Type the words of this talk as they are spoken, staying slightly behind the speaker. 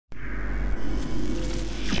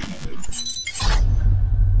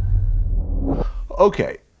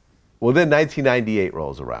okay. Well, then 1998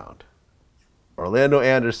 rolls around. Orlando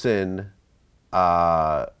Anderson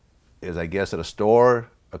is, I guess, at a store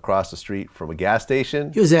across the street from a gas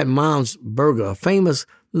station. He was at Mom's Burger, a famous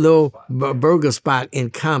little burger spot in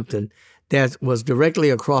Compton that was directly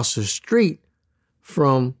across the street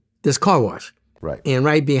from this car wash. Right. And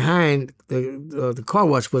right behind the car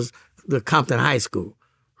wash was the Compton High School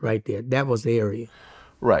right there. That was the area.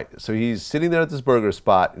 Right. So he's sitting there at this burger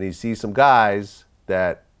spot, and he sees some guys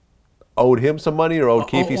that owed him some money or owed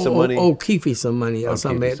Keefe some money. Owed Keefe some money or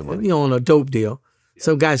something, you know, on a dope deal.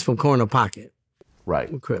 Some guys from Corner Pocket.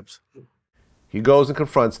 Right. With Crips. He goes and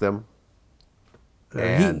confronts them.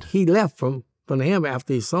 And he left from him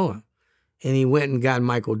after he saw him. And he went and got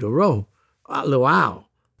Michael Duro, Lil Al.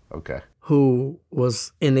 Okay. Who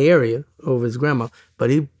was in the area over his grandma. But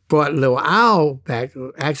he brought Lil Al back.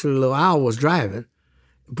 Actually, Lil Al was driving.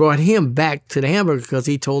 Brought him back to the hamburger because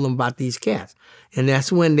he told him about these cats. And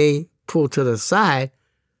that's when they pulled to the side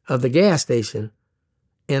of the gas station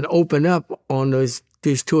and opened up on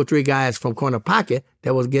these 2 or 3 guys from Corner Pocket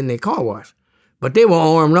that was getting their car washed. But they were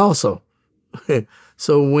armed also.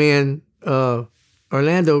 So when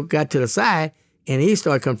Orlando got to the side and he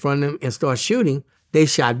started confronting them and started shooting, they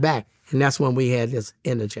shot back. And that's when we had this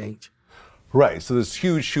interchange. Right. So this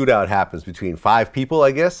huge shootout happens between 5 people,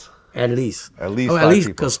 I guess? At least. At least 5 at least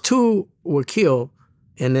people. Because 2 were killed,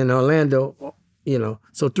 and then Orlando, you know,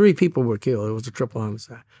 so 3 people were killed. It was a triple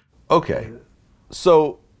homicide. Okay.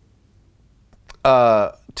 So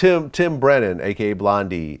Tim Brennan, a.k.a.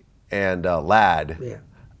 Blondie, and Ladd,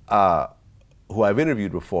 who I've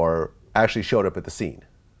interviewed before, actually showed up at the scene.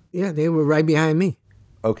 Yeah, they were right behind me.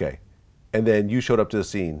 Okay. And then you showed up to the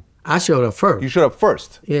scene. I showed up first. You showed up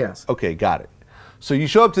first? Yes. Okay, got it. So you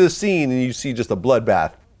show up to the scene and you see just a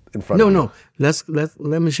bloodbath in front of you. No.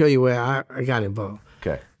 Let me show you where I got involved.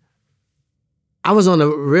 Okay. I was on the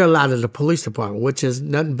rear lot of the police department, which is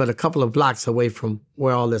nothing but a couple of blocks away from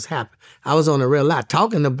where all this happened. I was on the rear lot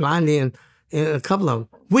talking to Blondie and a couple of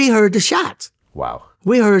them. We heard the shots. Wow.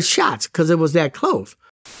 We heard shots because it was that close.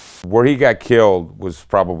 Where he got killed was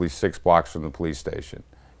probably 6 blocks from the police station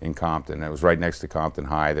in Compton. It was right next to Compton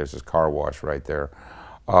High. There's this car wash right there.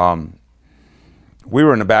 We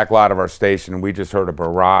were in the back lot of our station, and we just heard a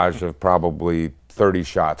barrage of probably 30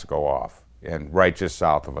 shots go off, and right just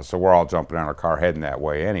south of us. So we're all jumping out of our car heading that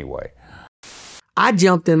way anyway. I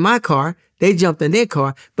jumped in my car. They jumped in their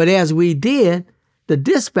car. But as we did, the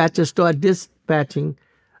dispatcher started dispatching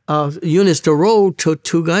units to roll to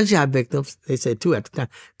 2 gunshot victims. They said 2 at the time.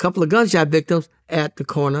 A couple of gunshot victims at the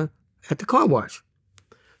corner at the car wash.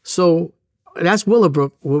 So that's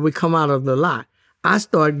Willowbrook, where we come out of the lot. I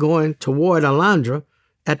started going toward Alondra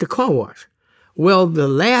at the car wash. Well, the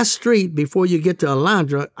last street before you get to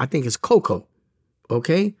Alondra, I think it's Coco,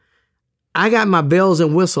 okay? I got my bells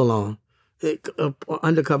and whistle on,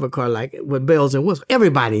 undercover car like with bells and whistles.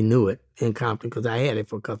 Everybody knew it in Compton because I had it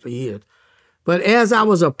for a couple of years. But as I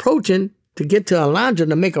was approaching to get to Alondra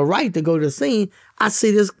to make a right to go to the scene, I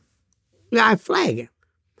see this guy flagging.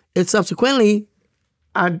 And subsequently,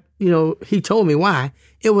 he told me why.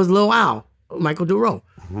 It was Lil Al, Michael Duro,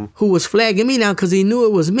 who was flagging me down because he knew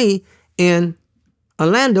it was me, and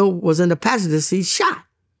Orlando was in the passenger seat shot.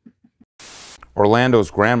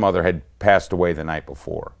 Orlando's grandmother had passed away the night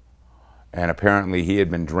before, and apparently he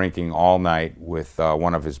had been drinking all night with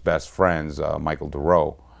one of his best friends, Michael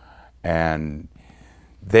Duro, and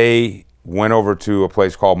they went over to a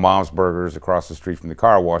place called Mom's Burgers across the street from the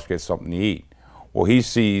car wash to get something to eat. Well, he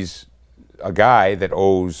sees a guy that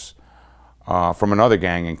owes, from another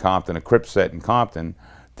gang in Compton, a Crips set in Compton,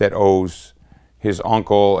 that owes his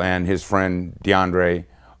uncle and his friend DeAndre,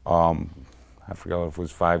 I forgot if it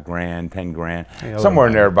was $5 grand, 10 grand, somewhere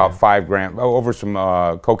in there, about $5 grand, over some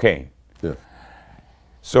cocaine. Yeah.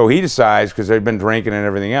 So he decides, because they've been drinking and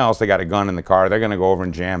everything else, they got a gun in the car, they're going to go over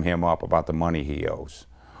and jam him up about the money he owes.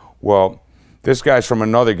 Well, this guy's from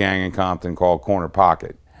another gang in Compton called Corner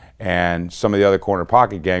Pocket. And some of the other Corner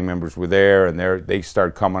Pocket gang members were there, and they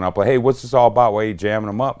started coming up like, hey, what's this all about? Why are you jamming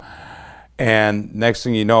them up? And next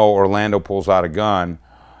thing you know, Orlando pulls out a gun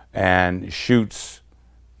and shoots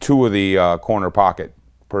 2 of the Corner Pocket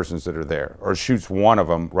persons that are there, or shoots one of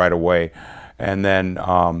them right away. And then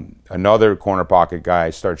another Corner Pocket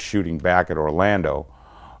guy starts shooting back at Orlando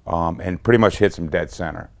and pretty much hits him dead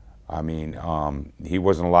center. I mean, he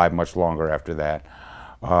wasn't alive much longer after that.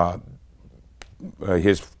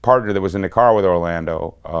 His partner that was in the car with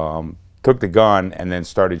Orlando took the gun and then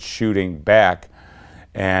started shooting back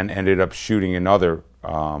and ended up shooting another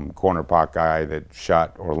Corner Pocket guy that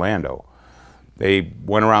shot Orlando. They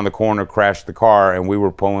went around the corner, crashed the car, and we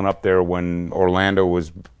were pulling up there when Orlando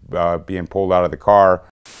was being pulled out of the car.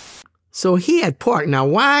 So he had parked. Now,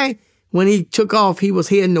 why, when he took off, he was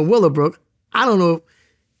heading to Willowbrook? I don't know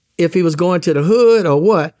if he was going to the hood or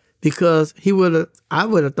what, because I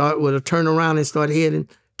would have thought would have turned around and started heading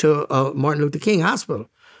to Martin Luther King Hospital.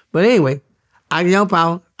 But anyway, I jump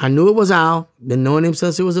out. I knew it was Al. Been knowing him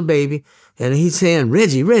since he was a baby. And he's saying,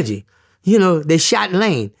 Reggie, you know, they shot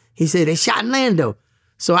Lane. He said, they shot Lando.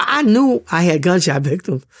 So I knew I had gunshot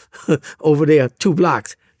victims over there 2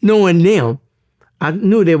 blocks. Knowing them, I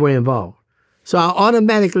knew they were involved. So I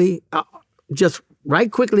automatically, just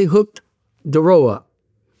right quickly hooked Duro up,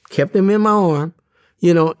 kept him in my arm,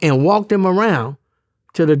 you know, and walked him around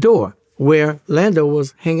to the door where Lando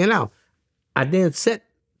was hanging out. I then set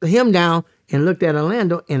him down and looked at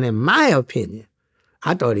Orlando, and in my opinion,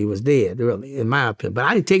 I thought he was dead, really, in my opinion. But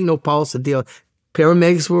I didn't take no pulse or deal.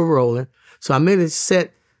 Paramedics were rolling. So I made it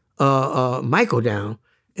set Michael down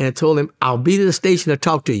and told him, I'll be to the station to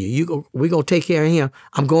talk to you. We're going to take care of him.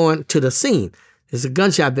 I'm going to the scene. There's a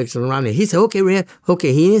gunshot victim around there. He said, okay, Red.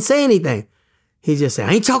 Okay, he didn't say anything. He just said,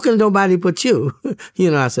 I ain't talking to nobody but you. You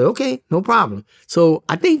know, I said, okay, no problem. So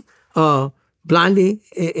I think Blondie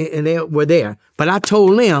and they were there. But I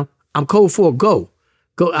told them, I'm code 4, go.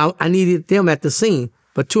 I needed them at the scene.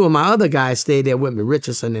 But 2 of my other guys stayed there with me,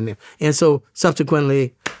 Richardson and them. And so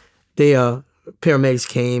subsequently, the paramedics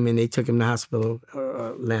came and they took him to the hospital,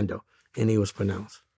 Orlando, and he was pronounced.